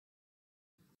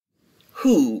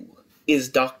Who is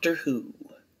Doctor Who?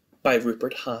 By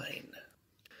Rupert Hine.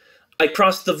 I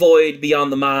cross the void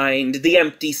beyond the mind, the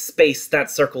empty space that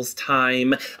circles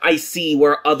time. I see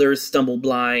where others stumble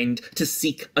blind, to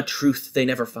seek a truth they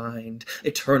never find.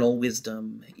 Eternal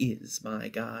wisdom is my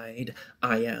guide.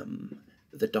 I am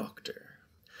the Doctor.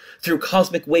 Through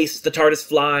cosmic waste the TARDIS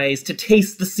flies, to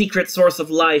taste the secret source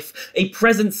of life. A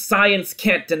presence science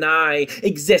can't deny,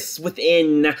 exists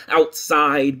within,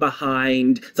 outside,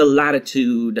 behind, the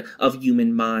latitude of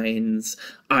human minds.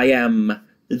 I am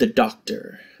the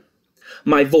Doctor.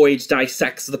 My voyage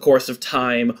dissects the course of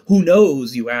time. Who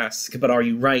knows, you ask, but are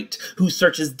you right? Who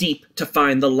searches deep to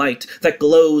find the light that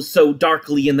glows so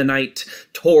darkly in the night?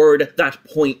 Toward that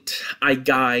point I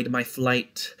guide my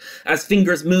flight. As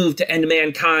fingers move to end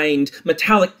mankind,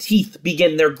 metallic teeth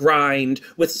begin their grind.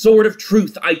 With sword of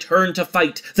truth I turn to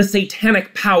fight the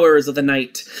satanic powers of the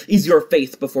night. Is your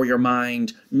faith before your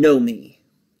mind? Know me.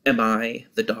 Am I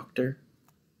the Doctor?